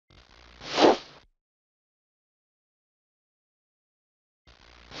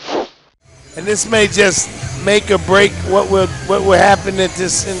And this may just make or break what will happen at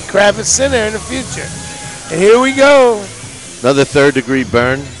this in Kravitz Center in the future. And here we go. Another third-degree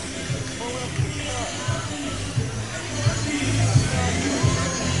burn.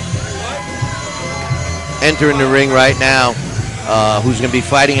 Entering the ring right now, who's going to be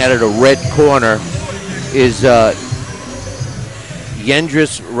fighting out of the red corner, is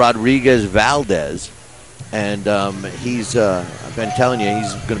Yendris Rodriguez Valdez. And I've been telling you,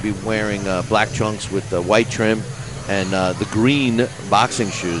 he's going to be wearing black trunks with the white trim and the green boxing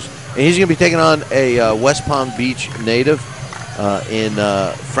shoes. And he's going to be taking on a West Palm Beach native in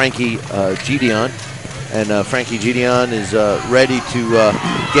Frankie Gedeon. And Frankie Gedeon is ready to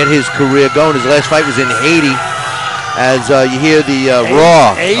get his career going. His last fight was in Haiti, as you hear the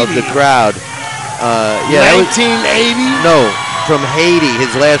roar of the crowd. Yeah, 1980? No, from Haiti.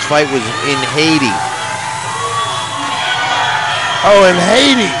 His last fight was in Haiti. Oh, in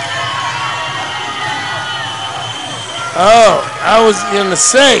Haiti. Oh, I was going to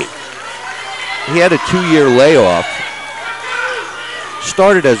say. He had a 2-year layoff.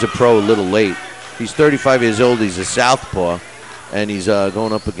 Started as a pro a little late. He's 35 years old. He's a southpaw, and he's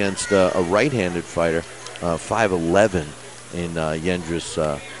going up against a right-handed fighter, 5'11", in Yendris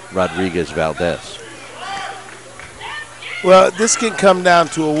Rodriguez Valdez. Well, this can come down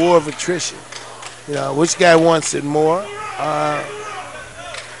to a war of attrition. You know, which guy wants it more?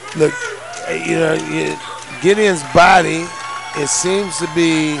 Look, you know, Gideon's body, it seems to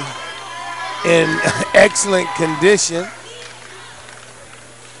be in excellent condition.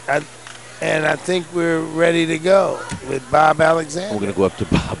 And I think we're ready to go with Bob Alexander. We're going to go up to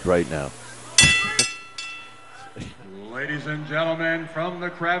Bob right now. Ladies and gentlemen, from the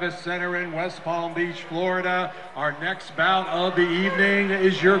Kravitz Center in West Palm Beach, Florida, our next bout of the evening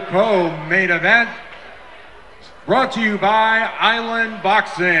is your co-main event. Brought to you by Island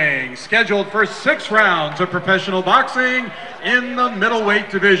Boxing, scheduled for 6 rounds of professional boxing in the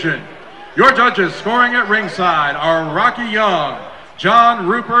middleweight division. Your judges scoring at ringside are Rocky Young, John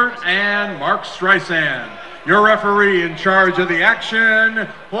Rupert, and Mark Streisand. Your referee in charge of the action,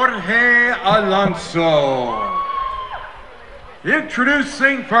 Jorge Alonso.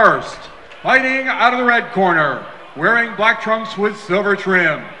 Introducing first, fighting out of the red corner, wearing black trunks with silver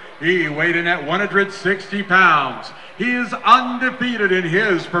trim. He weighed in at 160 pounds. He is undefeated in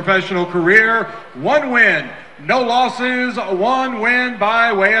his professional career. 1 win, no losses, 1 win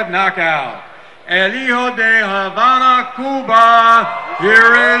by way of knockout. El Hijo de Havana, Cuba,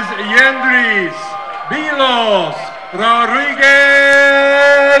 here is Yendris Rodriguez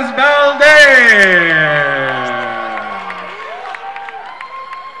Valdez.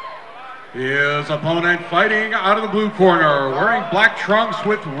 His opponent fighting out of the blue corner, wearing black trunks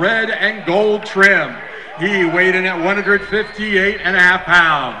with red and gold trim. He weighed in at 158.5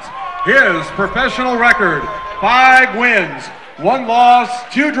 pounds. His professional record, 5 wins, 1 loss,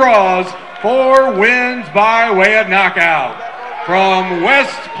 2 draws, 4 wins by way of knockout. From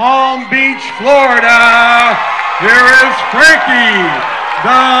West Palm Beach, Florida, here is Frankie,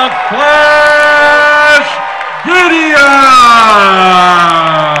 the Flash Gedeon.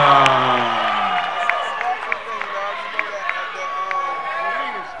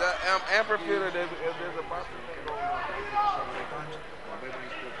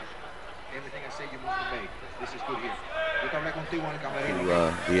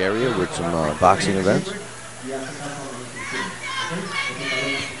 The area with some boxing events.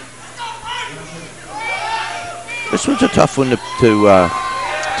 This one's a tough one to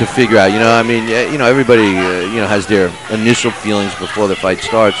figure out. You know, I mean, you know, everybody you know, has their initial feelings before the fight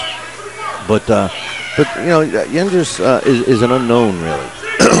starts, but you know, Yendris is an unknown, really.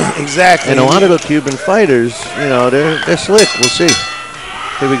 Exactly. And a lot of the Cuban fighters, you know, they're slick. We'll see.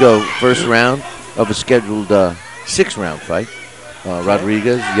 Here we go. First round of a scheduled 6-round fight.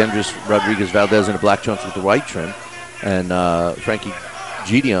 Yendris Rodriguez Valdez in the black trunks with the white trim, and Frankie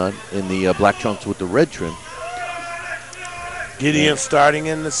Gedeon in the black trunks with the red trim. Gedeon starting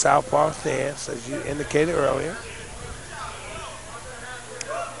in the southpaw stance, as you indicated earlier.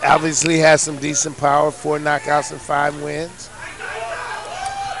 Obviously has some decent power, 4 knockouts and 5 wins.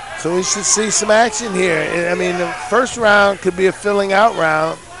 So we should see some action here. I mean, the first round could be a filling out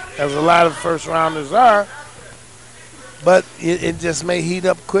round, as a lot of first rounders are. But it just may heat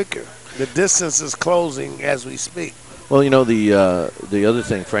up quicker. The distance is closing as we speak. Well, you know, the other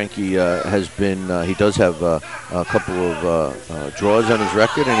thing, Frankie has been, he does have a couple of draws on his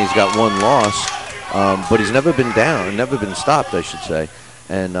record, and he's got 1 loss, but he's never been down, never been stopped, I should say.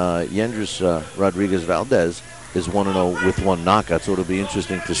 And Yendris Rodriguez Valdez is 1-0 with 1 knockout, so it'll be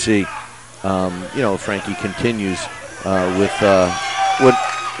interesting to see, you know, if Frankie continues with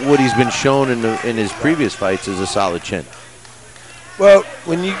what he's been shown in his previous fights is a solid chin. Well,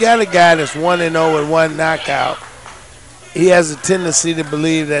 when you got a guy that's 1-0 with one knockout, he has a tendency to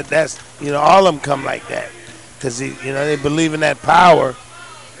believe that that's, all of them come like that. Because, they believe in that power.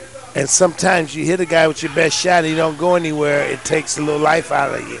 And sometimes you hit a guy with your best shot, he don't go anywhere, it takes a little life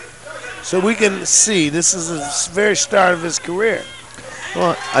out of you. So we can see this is the very start of his career.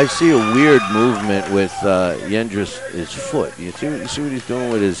 Well, I see a weird movement with Yendris' foot. You see what he's doing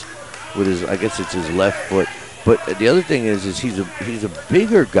with his I guess it's his left foot. But the other thing is he's a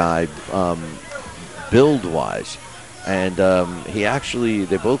bigger guy build-wise. And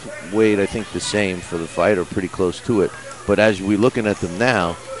they both weighed, I think, the same for the fight or pretty close to it. But as we're looking at them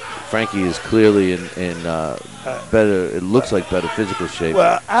now, Frankie is clearly in better, it looks like better physical shape.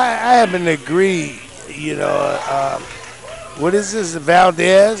 Well, I happen to agree, what is this,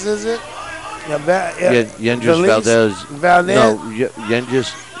 Valdez, is it? Yendris Valdez. Valdez? No,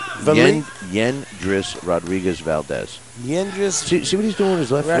 Yendris Rodriguez Valdez. Yendris. See what he's doing with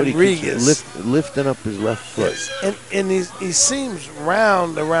his left foot? He keeps lifting up his left foot. Yes. And he seems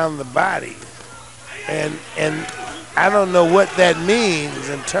round around the body. And I don't know what that means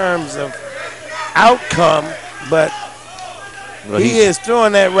in terms of outcome, but he is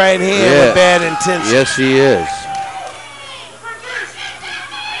throwing that right hand with bad intention. Yes, he is.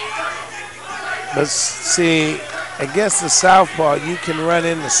 But see, against the southpaw, you can run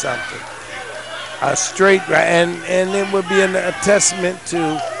into something. A straight right, and it would be a testament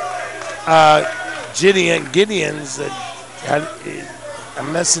to Gedeon's.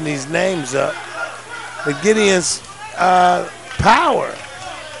 I'm messing these names up. But Gedeon's power.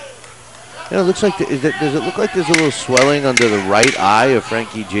 It looks like does it look like there's a little swelling under the right eye of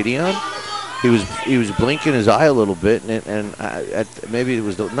Frankie Gedeon? He was blinking his eye a little bit, and maybe it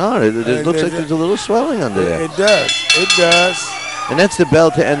was it looks like there's a little swelling under there. It does. And that's the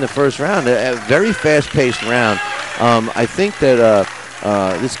bell to end the first round. A very fast-paced round. I think that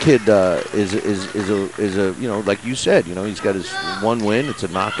this kid is a like you said, he's got his one win. It's a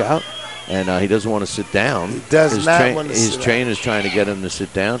knockout, and he doesn't want to sit down. He does not want to sit down. His trainer's trying to get him to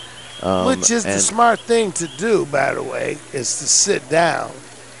sit down. Which is the smart thing to do, by the way, is to sit down.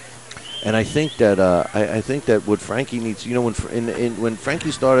 And I think that what Frankie needs, when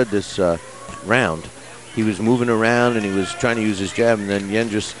Frankie started this round, he was moving around and he was trying to use his jab, and then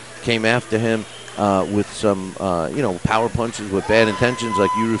Yendris came after him with some power punches with bad intentions, like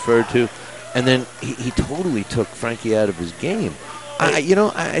you referred to, and then he totally took Frankie out of his game.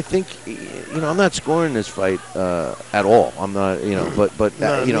 I think I'm not scoring this fight at all. I'm not, but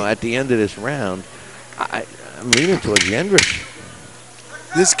at the end of this round, I'm leaning towards Yendris.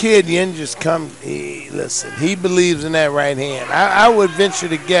 This kid Yendris he believes in that right hand. I would venture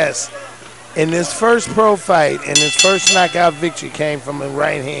to guess in his first pro fight and his first knockout victory came from a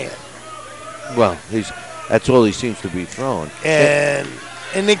right hand. Well, that's all he seems to be throwing. And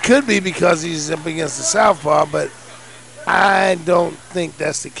it could be because he's up against the southpaw, but I don't think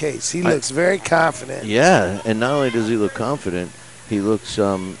that's the case. He looks very confident. Yeah, and not only does he look confident, he looks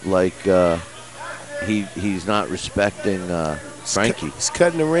like he's not respecting Frankie. He's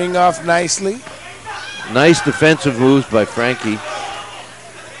cutting the ring off nicely. Nice defensive moves by Frankie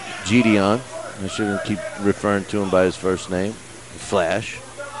Gedeon. I shouldn't keep referring to him by his first name. Flash.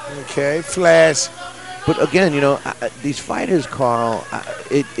 Okay, Flash. But again, these fighters, Carl,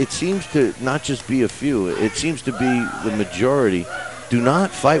 it seems to not just be a few. It seems to be the majority do not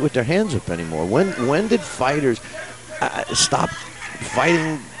fight with their hands up anymore. When did fighters stop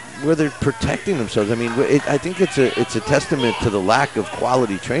fighting where they're protecting themselves? I mean, I think it's a testament to the lack of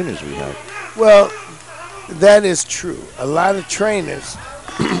quality trainers we have. Well, that is true. A lot of trainers,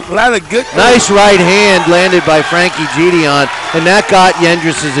 a lot of good. Nice right hand landed by Frankie Gedeon, and that got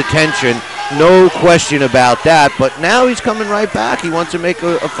Yendris' attention. No question about that. But now he's coming right back. He wants to make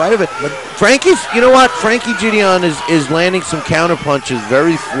a fight of it. But Frankie Gedeon is landing some counter punches,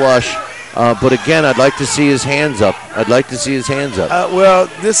 very flush. But again, I'd like to see his hands up. Well,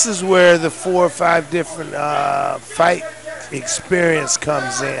 this is where the 4 or 5 different fight experience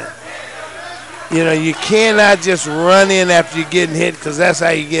comes in. You cannot just run in after you're getting hit, because that's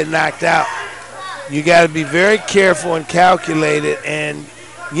how you get knocked out. You got to be very careful and calculated, and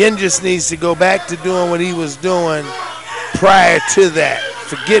Yendris needs to go back to doing what he was doing prior to that.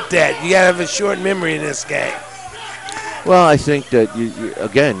 Forget that. You got to have a short memory in this game. Well, I think that,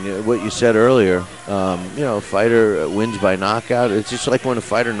 again, what you said earlier, a fighter wins by knockout. It's just like when a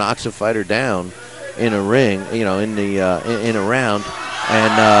fighter knocks a fighter down in a ring, in a round,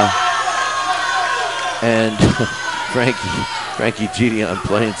 and Frankie Gedeon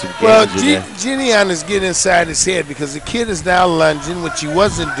playing some games. Well, in there. Gedeon is getting inside his head because the kid is now lunging, which he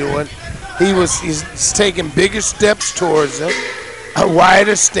wasn't doing. He's taking bigger steps towards him, a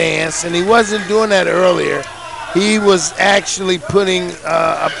wider stance, and he wasn't doing that earlier. He was actually putting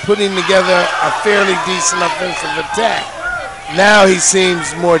together a fairly decent offensive attack. Now he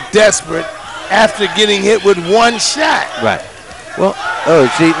seems more desperate after getting hit with one shot. Right. Well,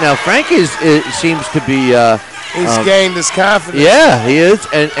 see, now Frank seems to be. He's gained his confidence. Yeah, he is,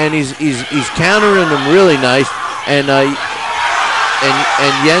 and he's countering them really nice, and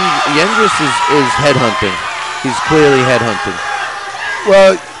Yendris is headhunting. He's clearly headhunting.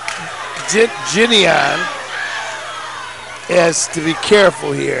 Well, Gedeon has to be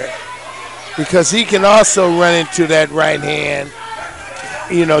careful here because he can also run into that right hand.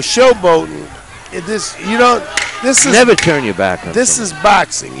 You know, showboating. This is never turn your back on. This is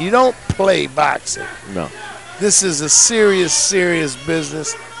boxing. You don't play boxing. No. This is a serious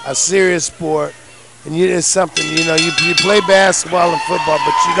business, a serious sport, and it's something, you know, you play basketball and football,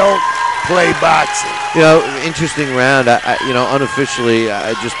 but you don't play boxing. You know, interesting round. You know, unofficially,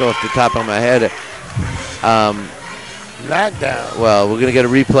 just off the top of my head, knockdown. Well, we're gonna get a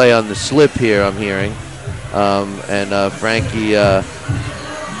replay on the slip here, I'm hearing, and Frankie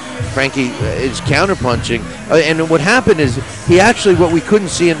is counterpunching, and what happened is what we couldn't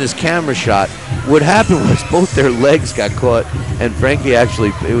see in this camera shot, what happened was both their legs got caught, and Frankie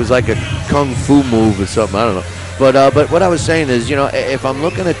it was like a kung fu move or something, I don't know. But what I was saying is, you know, if I'm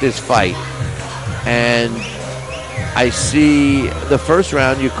looking at this fight and I see the first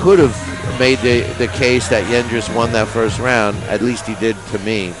round, you could have made the case that Yendris won that first round, at least he did to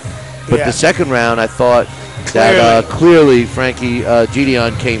me. But Yeah. the second round, I thought that clearly Frankie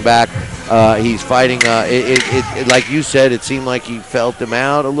Gedeon came back. He's fighting. Like you said, it seemed like he felt him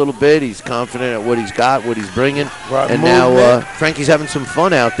out a little bit. He's confident at what he's got, what he's bringing. And now Frankie's having some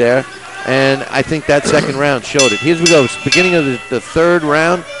fun out there. And I think that second round showed it. Here we go. It's beginning of the third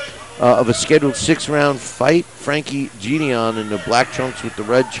round of a scheduled 6-round fight. Frankie Gedeon in the black trunks with the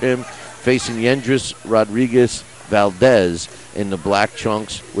red trim facing Yendris Rodriguez Valdez in the black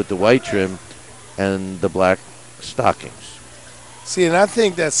trunks with the white trim and the black stockings. See, and I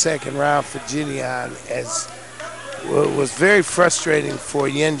think that second round for Gedeon was very frustrating for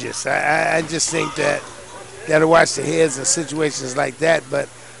Yendris. I just think that you got to watch the heads in situations like that. But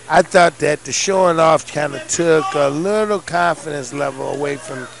I thought that the showing off kind of took a little confidence level away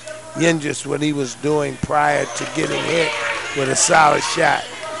from Yendris, what he was doing prior to getting hit with a solid shot.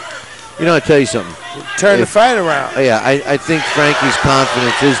 You know, I'll tell you something. Turn the fight around. Yeah, I think Frankie's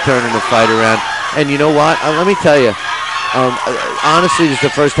confidence is turning the fight around. And you know what? Let me tell you. Honestly, this is the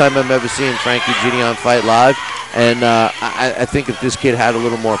first time I'm ever seeing Frankie Gedeon fight live. And I think if this kid had a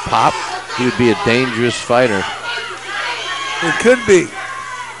little more pop, he would be a dangerous fighter. It could be.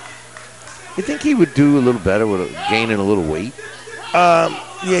 You think he would do a little better with gaining a little weight? Yeah,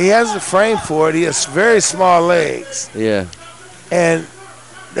 he has the frame for it. He has very small legs. Yeah. And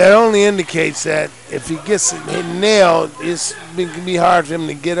that only indicates that if he gets it nailed, it can be hard for him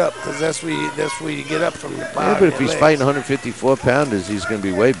to get up because that's where you get up from the pound. Yeah, but if he's fighting 154 pounders, he's going to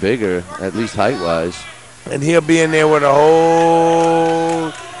be way bigger, at least height-wise. And he'll be in there with a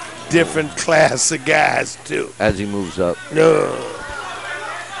whole different class of guys, too. As he moves up. No.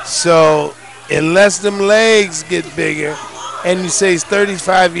 So unless them legs get bigger, and you say he's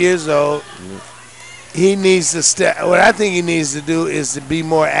 35 years old, he needs to step. What I think he needs to do is to be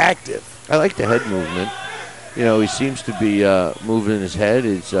more active. I like the head movement. You know, he seems to be moving his head.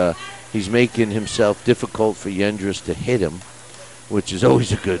 He's making himself difficult for Yendris to hit him, which is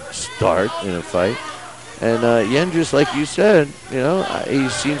always a good start in a fight. And Yendris, like you said, you know, he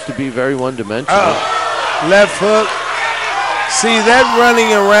seems to be very one-dimensional. Oh, left hook. See, that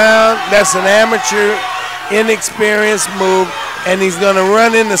running around, that's an amateur, inexperienced move, and he's going to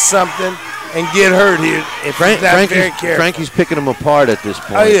run into something and get hurt here if he's not very careful. Frankie's picking him apart at this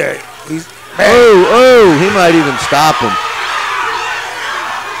point. Oh, yeah. He might even stop him.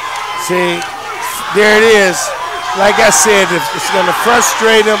 See, there it is. Like I said, it's going to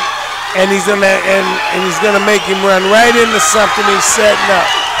frustrate him, and he's going to make him run right into something he's setting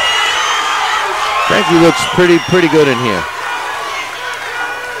up. Frankie looks pretty good in here.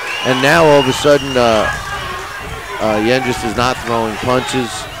 And now all of a sudden, Yendris is not throwing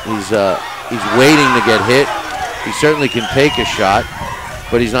punches. He's waiting to get hit. He certainly can take a shot,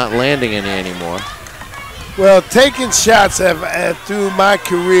 but he's not landing any anymore. Well, taking shots through my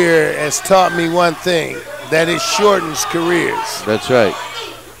career has taught me one thing, that it shortens careers. That's right.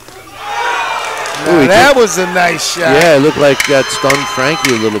 Now, that was a nice shot. Yeah, it looked like that stunned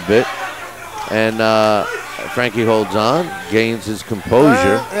Frankie a little bit. And Frankie holds on, gains his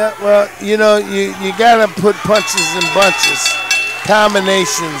composure. Well, you know, you got to put punches in bunches,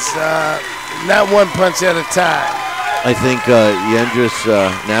 combinations, not one punch at a time. I think Yendris,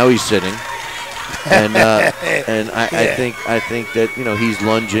 now he's sitting. And I think that, you know, he's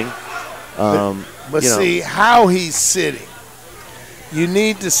lunging. But see how he's sitting. You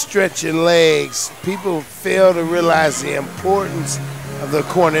need to stretch your legs. People fail to realize the importance of the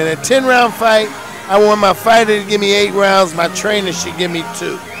corner. In a 10-round fight, I want my fighter to give me 8 rounds. My trainer should give me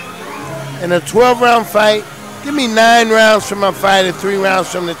 2. In a 12-round fight, give me 9 rounds from my fighter, 3 rounds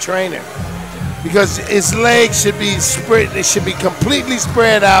from the trainer. Because his legs should be spread. They should be completely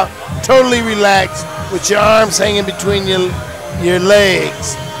spread out, totally relaxed, with your arms hanging between your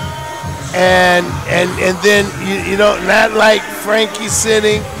legs. And then you know, not like Frankie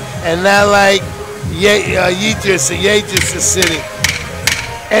sitting, and not like Yendris is sitting,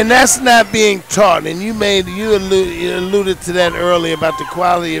 and that's not being taught. And you alluded to that earlier about the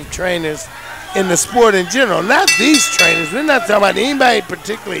quality of trainers in the sport in general. Not these trainers. We're not talking about anybody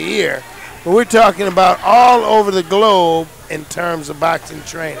particularly here, but we're talking about all over the globe in terms of boxing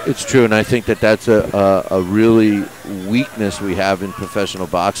training. It's true, and I think that that's a really weakness we have in professional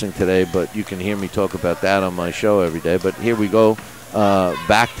boxing today, but you can hear me talk about that on my show every day. But here we go,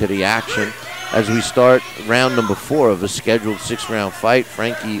 back to the action as we start round number 4 of a scheduled 6-round fight.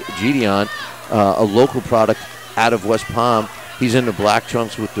 Frankie Gedeon, a local product out of West Palm. He's in the black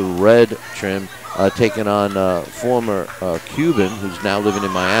trunks with the red trim, taking on former Cuban, who's now living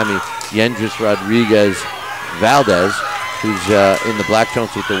in Miami, Yendris Rodriguez Valdez, who's in the black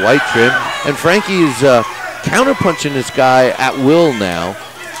trunks with the white trim. And Frankie is counterpunching this guy at will now.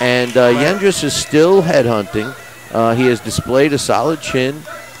 And Yendris is still headhunting. He has displayed a solid chin.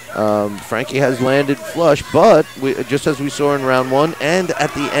 Frankie has landed flush, but just as we saw in round 1 and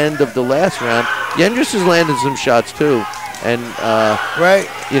at the end of the last round, Yendris has landed some shots too. And,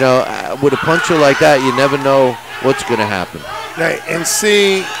 you know, with a puncher like that, you never know what's going to happen. Right, and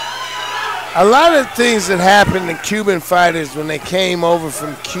see, a lot of things that happened to Cuban fighters when they came over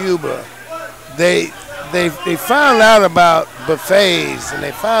from Cuba, they found out about buffets and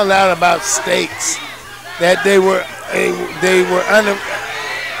they found out about steaks that they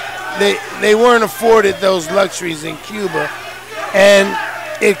weren't afforded those luxuries in Cuba, and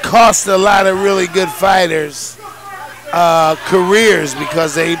it cost a lot of really good fighters careers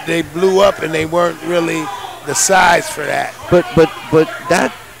because they blew up and they weren't really the size for that. But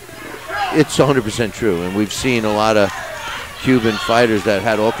that. It's 100% true, and we've seen a lot of Cuban fighters that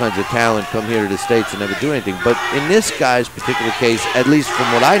had all kinds of talent come here to the States and never do anything. But in this guy's particular case, at least from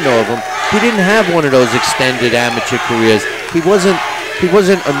what I know of him, he didn't have one of those extended amateur careers. He wasn't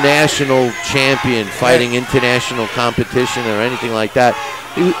a national champion fighting international competition or anything like that.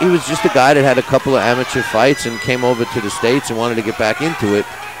 He was just a guy that had a couple of amateur fights and came over to the States and wanted to get back into it.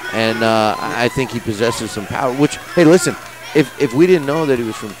 And I think he possesses some power, which, hey, listen, If we didn't know that he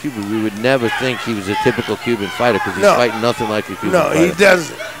was from Cuba, we would never think he was a typical Cuban fighter because he's fighting nothing like a Cuban fighter. No, he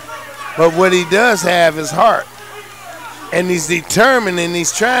doesn't. But what he does have is heart. And he's determined and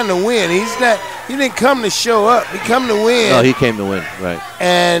he's trying to win. He didn't come to show up. He come to win. No, he came to win, right.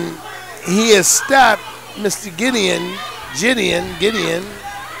 And he has stopped Mr. Gedeon.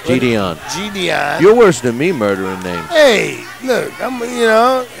 You're worse than me murdering names. Hey, look, you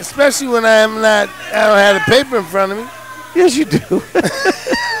know, especially when I don't have the paper in front of me. Yes, you do.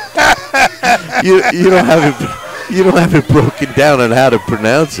 you don't have it broken down on how to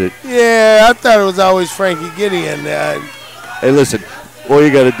pronounce it. Yeah, I thought it was always Frankie Gedeon. Hey, listen, all you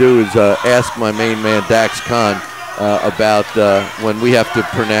got to do is ask my main man Dax Khan about when we have to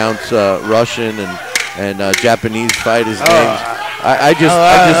pronounce Russian and Japanese fighters' names. I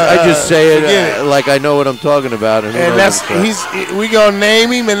just say it like I know what I'm talking about. And we gonna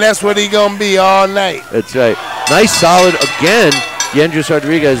name him, and that's what he gonna be all night. That's right. Nice, solid again. Yendris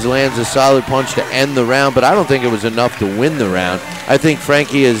Rodriguez lands a solid punch to end the round, but I don't think it was enough to win the round. I think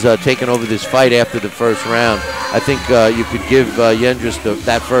Frankie has taken over this fight after the first round. I think you could give Yendris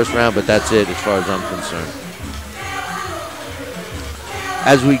that first round, but that's it as far as I'm concerned.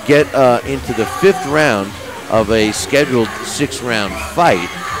 As we get into the 5th round of a scheduled 6-round fight,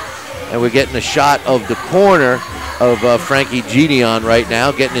 and we're getting a shot of the corner of Frankie Gedeon right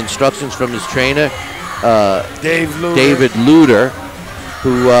now, getting instructions from his trainer, David Luder,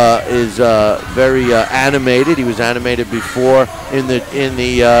 who is very animated. He was animated before in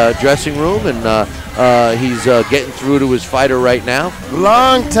the dressing room, and he's getting through to his fighter right now.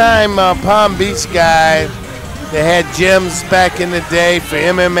 Long-time Palm Beach guy that had gyms back in the day for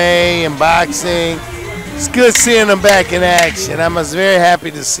MMA and boxing. It's good seeing him back in action. I was very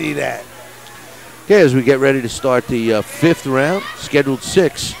happy to see that. Okay, as we get ready to start the fifth round, scheduled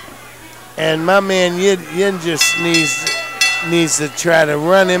 6. And my man Yendris needs to try to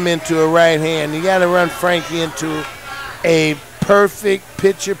run him into a right hand. You got to run Frankie into a perfect,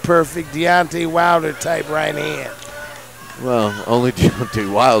 picture-perfect Deontay Wilder type right hand. Well, only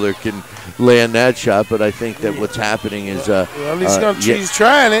Deontay Wilder can land that shot, but I think that what's happening is he's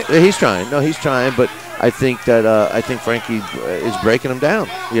trying it. He's trying. No, he's trying, but I think Frankie is breaking him down.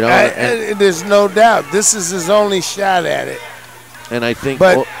 You know, and there's no doubt this is his only shot at it. And I think,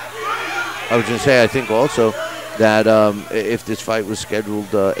 but I was going to say, I think also that if this fight was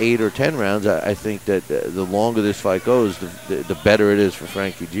scheduled 8 or 10 rounds, I think that the longer this fight goes, the better it is for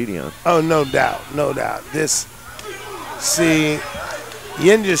Frankie Gedeon. Oh, no doubt, no doubt.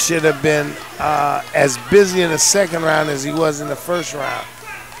 Yendris should have been as busy in the second round as he was in the first round.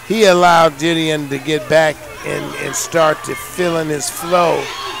 He allowed Gedeon to get back and start to fill in his flow,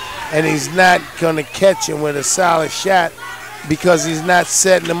 and he's not going to catch him with a solid shot because he's not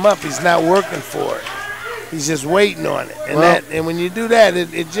setting him up. He's not working for it. He's just waiting on it. And when you do that,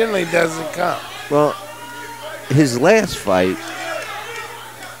 it generally doesn't come. Well, his last fight,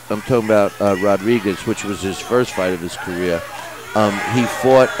 I'm talking about Rodriguez, which was his first fight of his career. He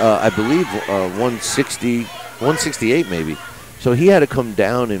fought, I believe, 168 maybe. So he had to come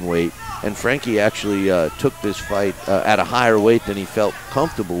down in weight, and Frankie actually took this fight at a higher weight than he felt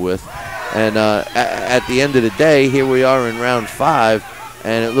comfortable with. And at the end of the day, here we are in round 5,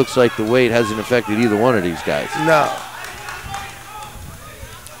 and it looks like the weight hasn't affected either one of these guys. No.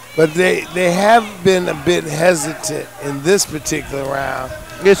 But they have been a bit hesitant in this particular round.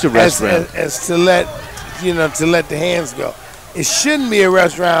 It's a rest round. As to let the hands go. It shouldn't be a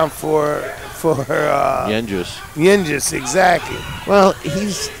rest round for Yendris. Yendris, exactly. Well,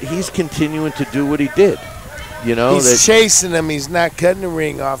 he's continuing to do what he did. You know, he's chasing him. He's not cutting the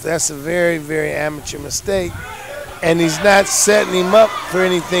ring off. That's a very, very amateur mistake. And he's not setting him up for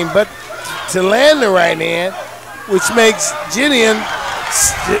anything but to land the right hand, which makes Gedeon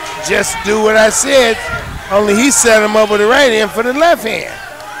just do what I said, only he set him up with the right hand for the left hand.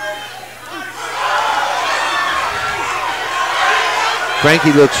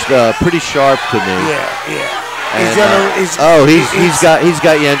 Frankie looks pretty sharp to me. Yeah. And, he's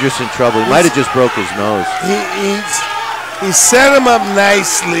got Yendris in trouble. He might have just broke his nose. He set him up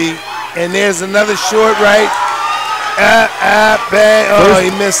nicely, and there's another short right. Bang. Oh, he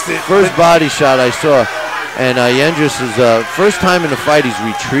missed it. First body shot I saw, and Yendris is first time in the fight he's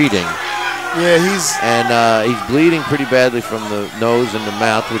retreating. Yeah, he's bleeding pretty badly from the nose and the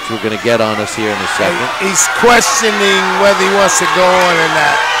mouth, which we're going to get on us here in a second. He's questioning whether he wants to go on or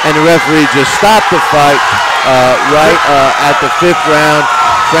not. And the referee just stopped the fight at the 5th round.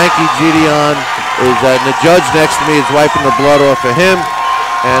 Frankie Gedeon is, and the judge next to me is wiping the blood off of him,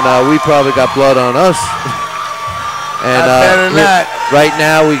 and we probably got blood on us. And better not. Right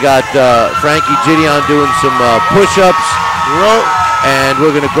now we got Frankie Gedeon doing some push-ups. And we're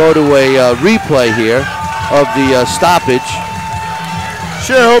going to go to a replay here of the stoppage.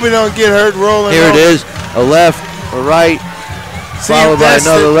 Sure hope he don't get hurt rolling. Here it is, a left, a right, followed by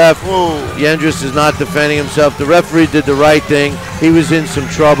another left. Whoa. Yendris is not defending himself. The referee did the right thing. He was in some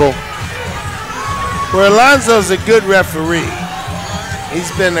trouble. Well, Alonzo's a good referee. He's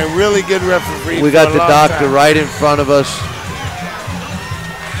been a really good referee. We got the doctor right in front of us.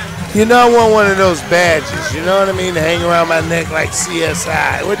 You know, I want one of those badges, you know what I mean, to hang around my neck like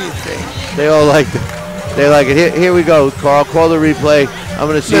CSI. What do you think? They all like it. They like it. Here we go, Carl. Call the replay. I'm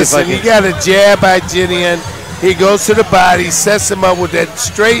going to see if I can. He got a jab by Gedeon. He goes to the body, sets him up with that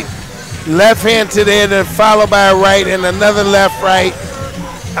straight left hand to the head, then followed by a right and another left-right,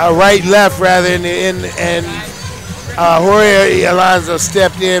 a right-left rather, and Jorge Alonzo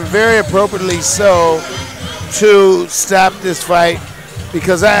stepped in very appropriately so to stop this fight.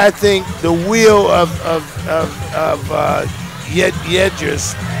 Because I think the wheel of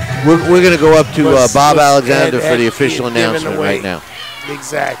Yendris. We're going to go up to Bob Alexander for the official announcement right now.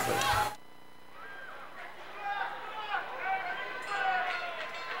 Exactly.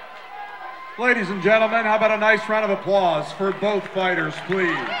 Ladies and gentlemen, how about a nice round of applause for both fighters,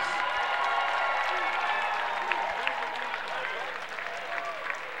 please?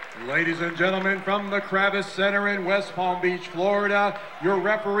 Ladies and gentlemen, from the Kravis Center in West Palm Beach, Florida, your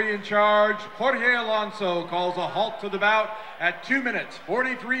referee in charge, Jorge Alonso, calls a halt to the bout at 2 minutes,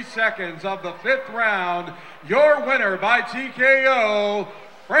 43 seconds of the 5th round. Your winner by TKO,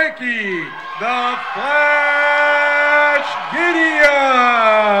 Frankie the Flash Gedeon.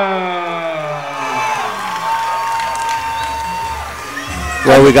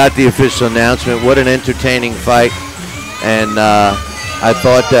 Well, we got the official announcement. What an entertaining fight. And I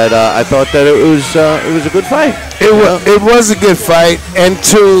thought that it was a good fight. It was a good fight, and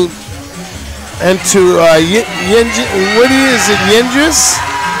to Yendris?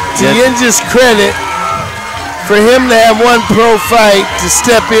 To Yendris' credit, for him to have one pro fight, to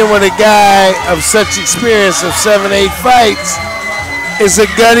step in with a guy of such experience of 7, 8 fights, is a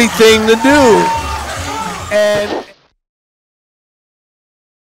gutty thing to do. And